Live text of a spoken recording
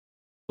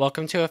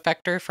Welcome to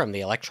EFFector from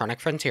the Electronic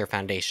Frontier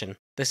Foundation.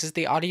 This is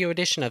the audio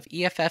edition of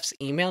EFF's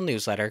email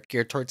newsletter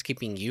geared towards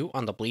keeping you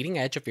on the bleeding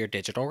edge of your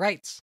digital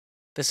rights.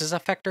 This is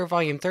EFFector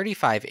Volume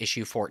 35,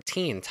 Issue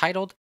 14,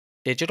 titled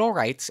Digital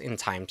Rights in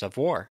Times of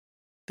War.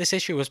 This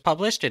issue was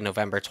published in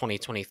November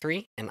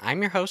 2023, and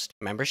I'm your host,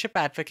 Membership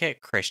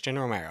Advocate Christian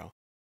Romero.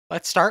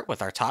 Let's start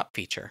with our top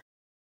feature.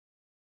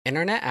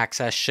 Internet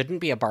access shouldn't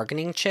be a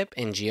bargaining chip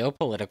in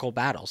geopolitical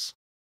battles.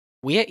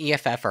 We at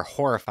EFF are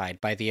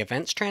horrified by the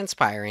events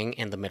transpiring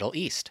in the Middle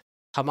East,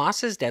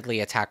 Hamas's deadly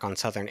attack on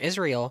southern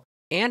Israel,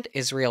 and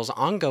Israel's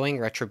ongoing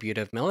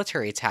retributive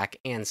military attack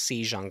and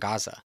siege on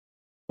Gaza.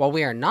 While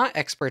we are not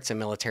experts in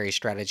military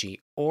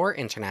strategy or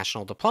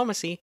international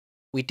diplomacy,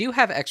 we do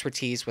have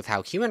expertise with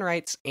how human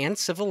rights and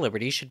civil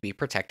liberties should be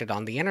protected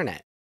on the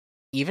internet,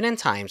 even in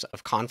times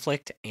of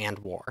conflict and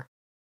war.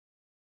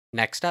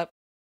 Next up,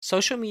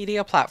 social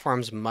media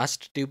platforms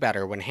must do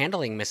better when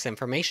handling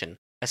misinformation,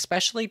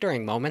 especially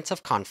during moments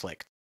of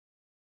conflict.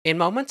 In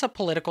moments of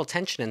political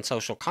tension and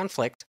social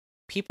conflict,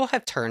 people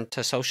have turned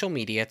to social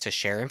media to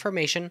share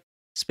information,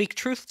 speak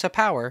truth to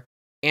power,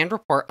 and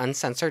report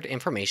uncensored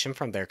information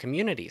from their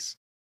communities.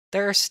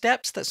 There are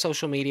steps that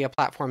social media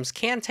platforms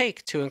can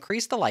take to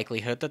increase the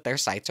likelihood that their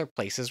sites are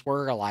places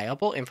where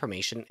reliable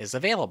information is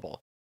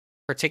available,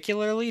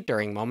 particularly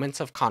during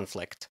moments of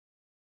conflict.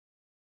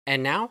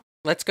 And now,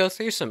 let's go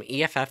through some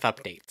EFF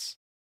updates.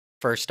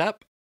 First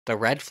up, the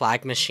red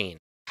flag machine.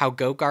 How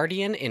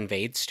GoGuardian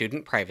invades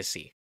student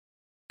privacy.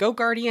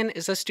 GoGuardian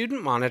is a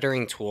student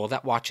monitoring tool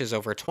that watches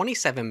over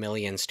 27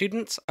 million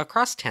students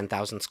across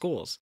 10,000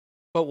 schools.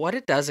 But what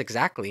it does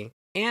exactly,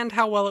 and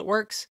how well it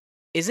works,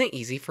 isn't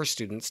easy for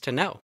students to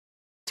know.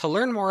 To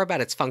learn more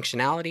about its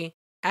functionality,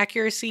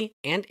 accuracy,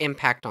 and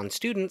impact on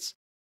students,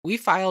 we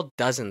filed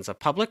dozens of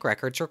public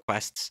records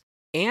requests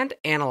and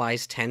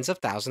analyzed tens of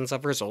thousands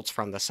of results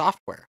from the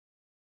software.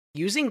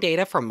 Using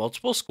data from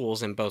multiple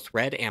schools in both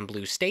red and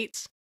blue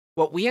states,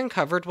 what we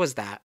uncovered was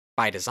that,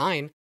 by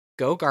design,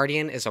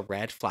 GoGuardian is a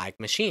red flag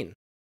machine.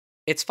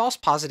 Its false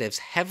positives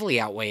heavily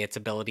outweigh its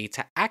ability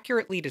to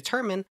accurately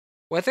determine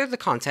whether the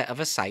content of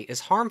a site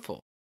is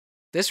harmful.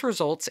 This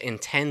results in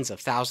tens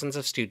of thousands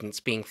of students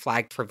being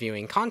flagged for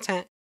viewing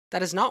content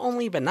that is not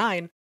only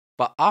benign,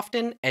 but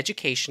often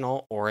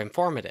educational or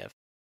informative.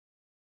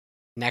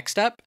 Next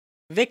up,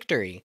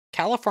 victory.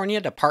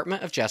 California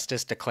Department of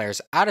Justice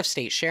declares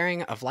out-of-state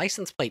sharing of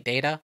license plate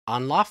data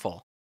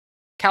unlawful.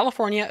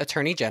 California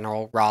Attorney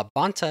General Rob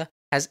Bonta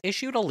has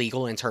issued a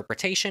legal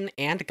interpretation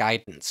and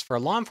guidance for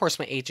law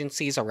enforcement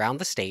agencies around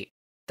the state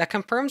that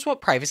confirms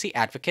what privacy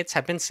advocates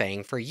have been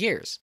saying for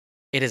years.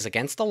 It is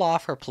against the law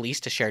for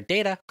police to share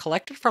data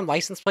collected from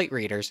license plate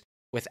readers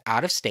with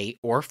out-of-state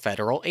or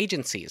federal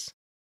agencies.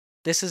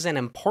 This is an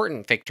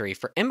important victory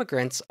for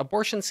immigrants,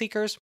 abortion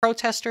seekers,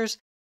 protesters,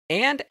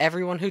 and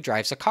everyone who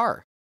drives a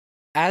car,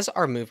 as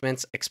our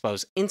movements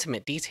expose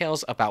intimate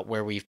details about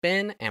where we've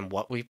been and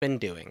what we've been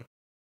doing.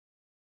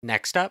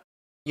 Next up,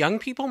 young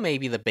people may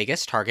be the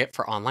biggest target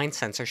for online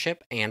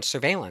censorship and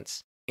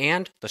surveillance,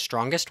 and the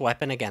strongest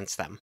weapon against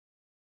them.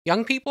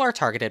 Young people are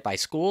targeted by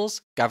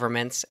schools,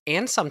 governments,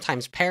 and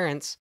sometimes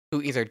parents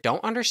who either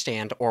don't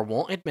understand or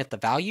won't admit the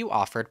value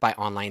offered by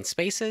online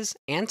spaces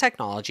and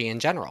technology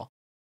in general.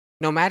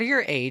 No matter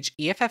your age,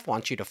 EFF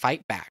wants you to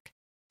fight back.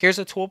 Here's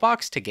a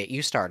toolbox to get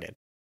you started.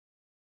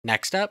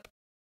 Next up,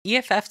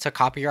 EFF to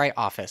Copyright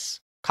Office.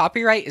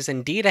 Copyright is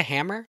indeed a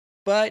hammer,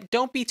 but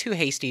don't be too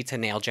hasty to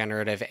nail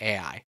generative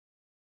AI.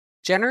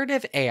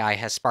 Generative AI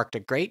has sparked a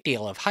great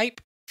deal of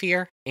hype,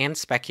 fear, and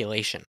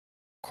speculation.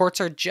 Courts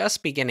are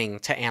just beginning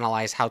to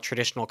analyze how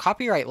traditional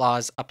copyright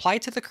laws apply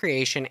to the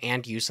creation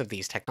and use of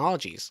these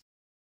technologies.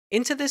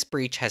 Into this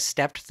breach has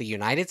stepped the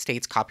United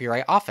States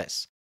Copyright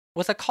Office,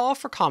 with a call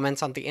for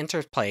comments on the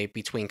interplay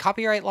between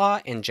copyright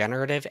law and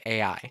generative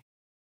AI.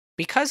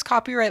 Because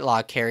copyright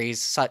law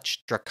carries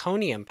such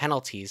draconian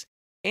penalties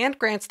and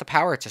grants the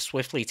power to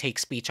swiftly take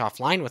speech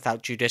offline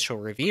without judicial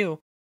review,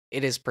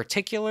 it is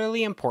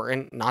particularly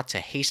important not to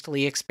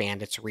hastily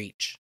expand its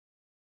reach.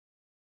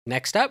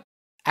 Next up,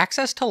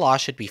 access to law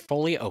should be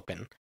fully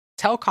open.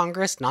 Tell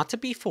Congress not to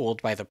be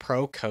fooled by the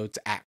Pro-Codes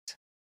Act.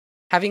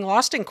 Having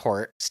lost in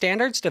court,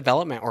 standards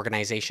development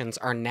organizations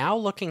are now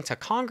looking to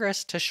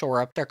Congress to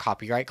shore up their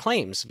copyright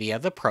claims via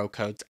the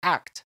Pro-Codes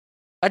Act,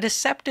 a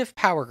deceptive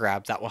power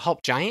grab that will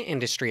help giant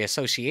industry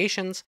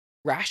associations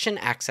ration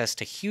access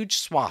to huge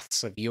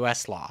swaths of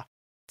US law.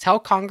 Tell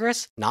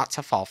Congress not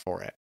to fall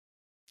for it.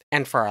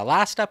 And for our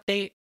last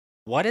update,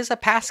 what is a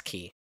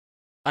passkey?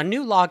 A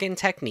new login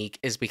technique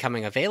is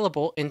becoming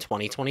available in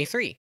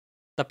 2023,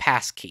 the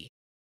passkey.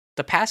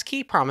 The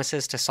passkey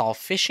promises to solve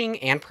phishing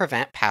and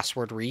prevent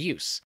password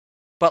reuse.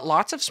 But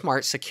lots of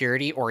smart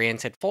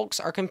security-oriented folks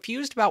are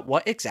confused about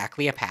what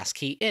exactly a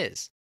passkey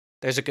is.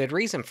 There's a good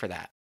reason for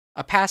that.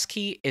 A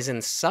passkey is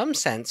in some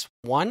sense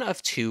one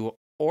of two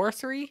or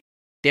three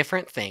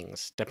different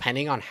things,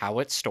 depending on how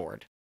it's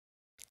stored.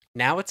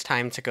 Now it's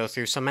time to go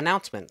through some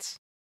announcements.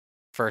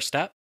 First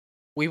up,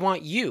 we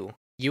want you,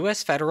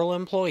 U.S. federal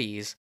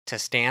employees, to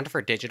stand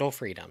for digital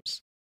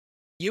freedoms.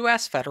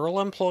 U.S.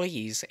 federal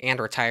employees and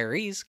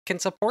retirees can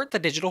support the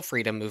digital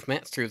freedom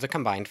movement through the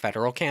Combined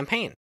Federal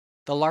Campaign,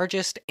 the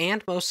largest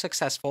and most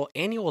successful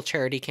annual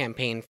charity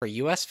campaign for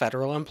U.S.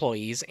 federal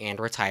employees and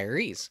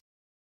retirees.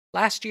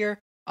 Last year,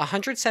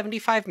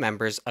 175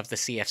 members of the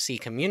CFC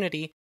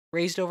community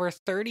raised over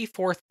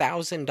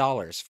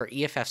 $34,000 for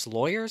EFF's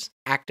lawyers,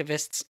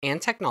 activists,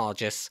 and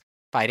technologists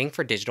fighting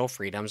for digital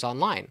freedoms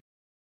online.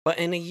 But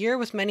in a year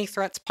with many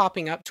threats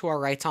popping up to our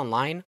rights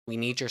online, we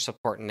need your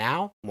support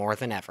now more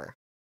than ever.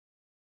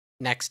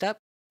 Next up,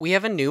 we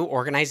have a new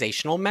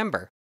organizational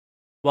member.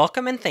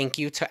 Welcome and thank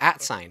you to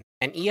 @,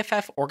 an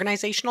EFF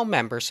organizational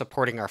member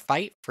supporting our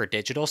fight for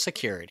digital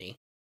security.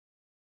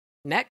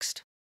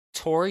 Next,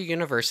 Tor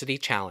University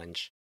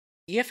Challenge.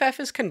 EFF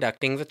is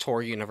conducting the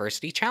Tor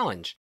University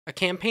Challenge, a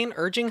campaign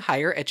urging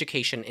higher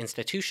education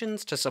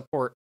institutions to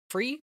support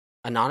free,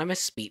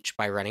 anonymous speech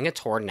by running a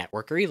Tor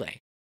network relay.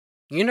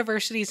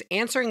 Universities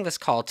answering this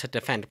call to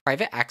defend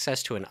private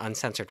access to an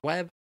uncensored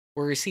web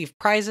will receive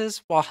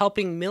prizes while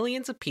helping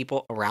millions of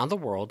people around the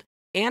world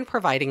and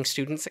providing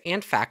students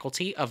and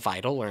faculty a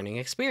vital learning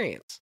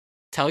experience.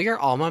 Tell your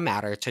alma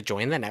mater to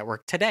join the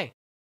network today.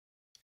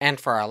 And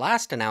for our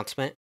last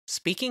announcement,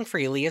 Speaking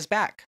Freely is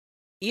back.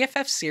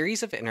 EFF's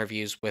series of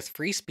interviews with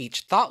free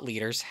speech thought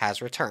leaders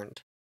has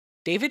returned.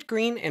 David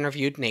Green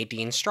interviewed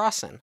Nadine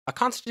Strawson, a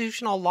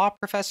constitutional law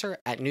professor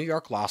at New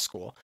York Law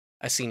School,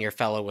 a senior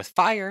fellow with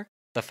FIRE,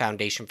 the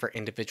Foundation for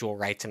Individual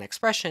Rights and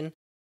Expression,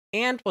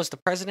 and was the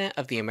president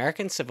of the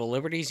American Civil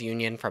Liberties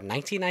Union from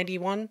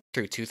 1991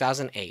 through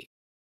 2008.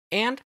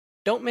 And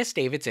don't miss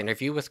David's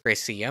interview with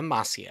Gracia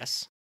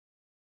Macias.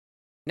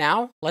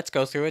 Now, let's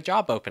go through a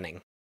job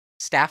opening.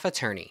 Staff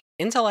Attorney,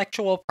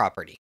 Intellectual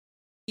Property.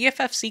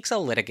 EFF seeks a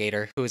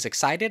litigator who is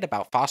excited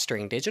about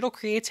fostering digital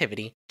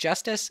creativity,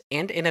 justice,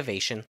 and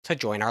innovation to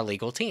join our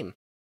legal team.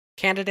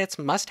 Candidates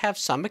must have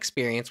some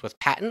experience with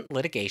patent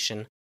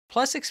litigation,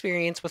 plus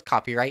experience with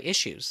copyright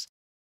issues.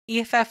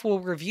 EFF will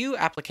review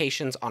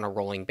applications on a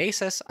rolling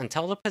basis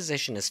until the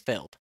position is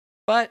filled,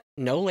 but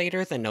no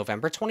later than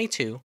November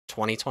 22,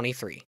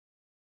 2023.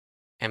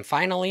 And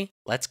finally,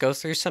 let's go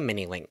through some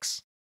mini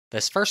links.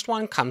 This first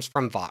one comes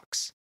from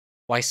Vox.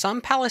 Why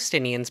some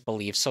Palestinians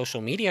believe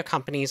social media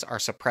companies are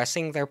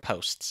suppressing their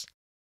posts.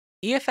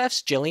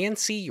 EFF's Gillian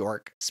C.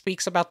 York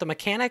speaks about the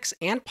mechanics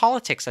and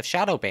politics of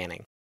shadow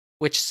banning,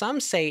 which some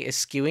say is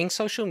skewing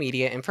social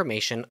media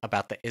information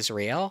about the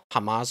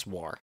Israel-Hamas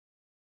war.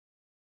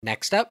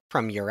 Next up,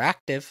 from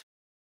Euractiv,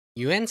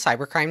 UN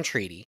Cybercrime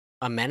Treaty,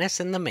 a menace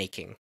in the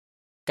making.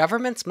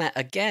 Governments met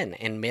again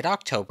in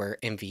mid-October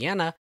in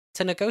Vienna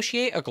to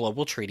negotiate a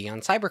global treaty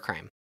on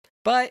cybercrime.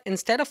 But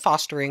instead of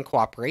fostering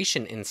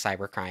cooperation in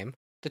cybercrime,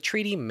 the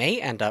treaty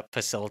may end up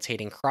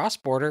facilitating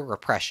cross-border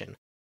repression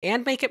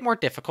and make it more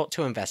difficult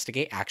to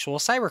investigate actual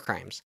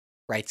cybercrimes,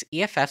 writes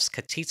EFF's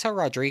Katitza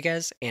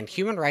Rodriguez and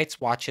Human Rights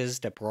Watch's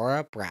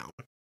Deborah Brown.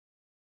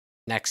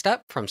 Next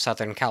up, from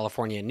Southern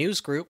California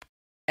News Group,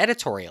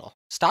 editorial,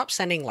 Stop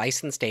Sending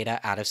License Data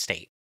Out of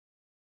State.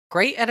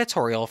 Great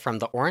editorial from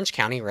the Orange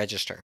County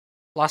Register,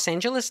 Los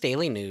Angeles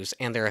Daily News,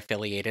 and their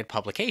affiliated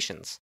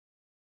publications.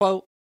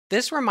 Quote,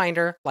 this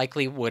reminder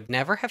likely would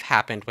never have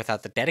happened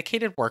without the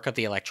dedicated work of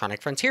the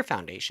Electronic Frontier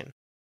Foundation,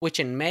 which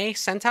in May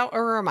sent out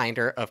a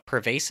reminder of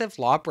pervasive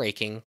law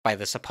breaking by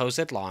the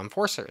supposed law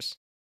enforcers.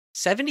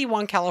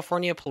 71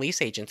 California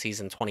police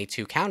agencies in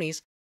 22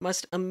 counties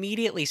must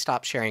immediately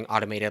stop sharing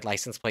automated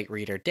license plate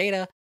reader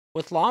data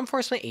with law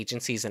enforcement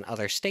agencies in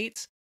other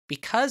states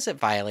because it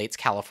violates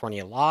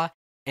California law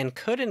and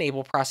could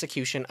enable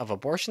prosecution of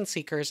abortion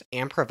seekers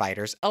and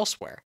providers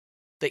elsewhere.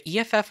 The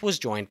EFF was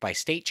joined by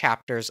state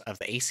chapters of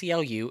the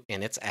ACLU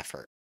in its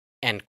effort.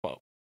 End quote.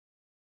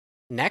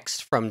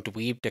 Next, from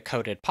Dweeb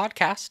Decoded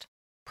Podcast,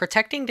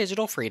 Protecting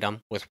Digital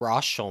Freedom with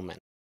Ross Schulman.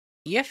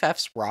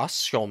 EFF's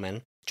Ross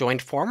Schulman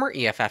joined former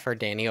EFFer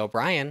Danny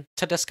O'Brien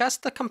to discuss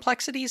the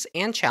complexities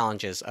and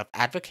challenges of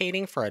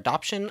advocating for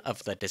adoption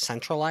of the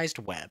decentralized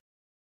web.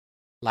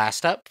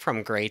 Last up,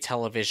 from Gray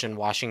Television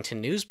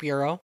Washington News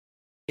Bureau,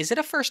 is it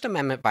a First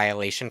Amendment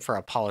violation for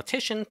a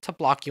politician to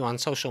block you on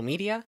social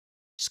media?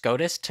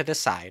 SCOTUS to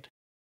decide.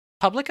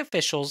 Public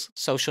officials'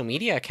 social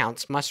media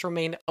accounts must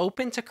remain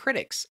open to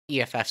critics,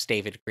 EFF's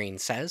David Green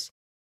says.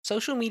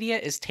 Social media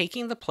is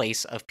taking the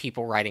place of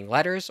people writing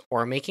letters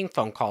or making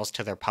phone calls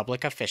to their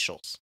public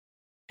officials.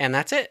 And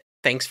that's it.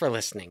 Thanks for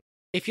listening.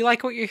 If you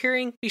like what you're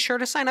hearing, be sure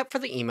to sign up for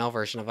the email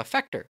version of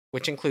EFFector,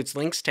 which includes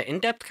links to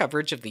in-depth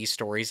coverage of these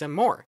stories and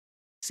more.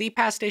 See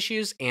past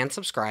issues and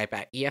subscribe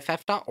at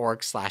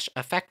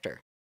EFF.org/EFFector.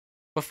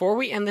 Before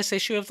we end this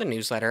issue of the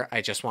newsletter,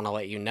 I just want to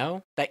let you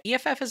know that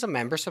EFF is a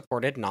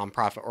member-supported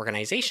nonprofit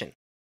organization,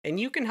 and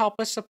you can help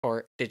us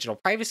support digital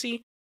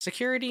privacy,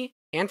 security,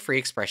 and free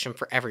expression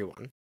for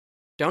everyone.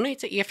 Donate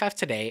to EFF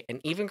today and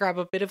even grab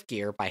a bit of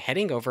gear by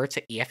heading over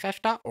to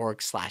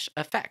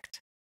EFF.org/EFFect.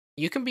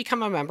 You can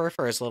become a member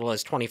for as little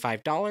as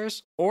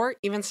 $25 or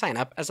even sign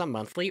up as a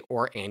monthly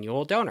or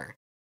annual donor.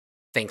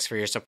 Thanks for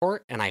your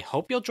support, and I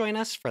hope you'll join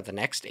us for the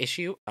next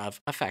issue of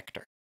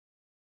EFFector.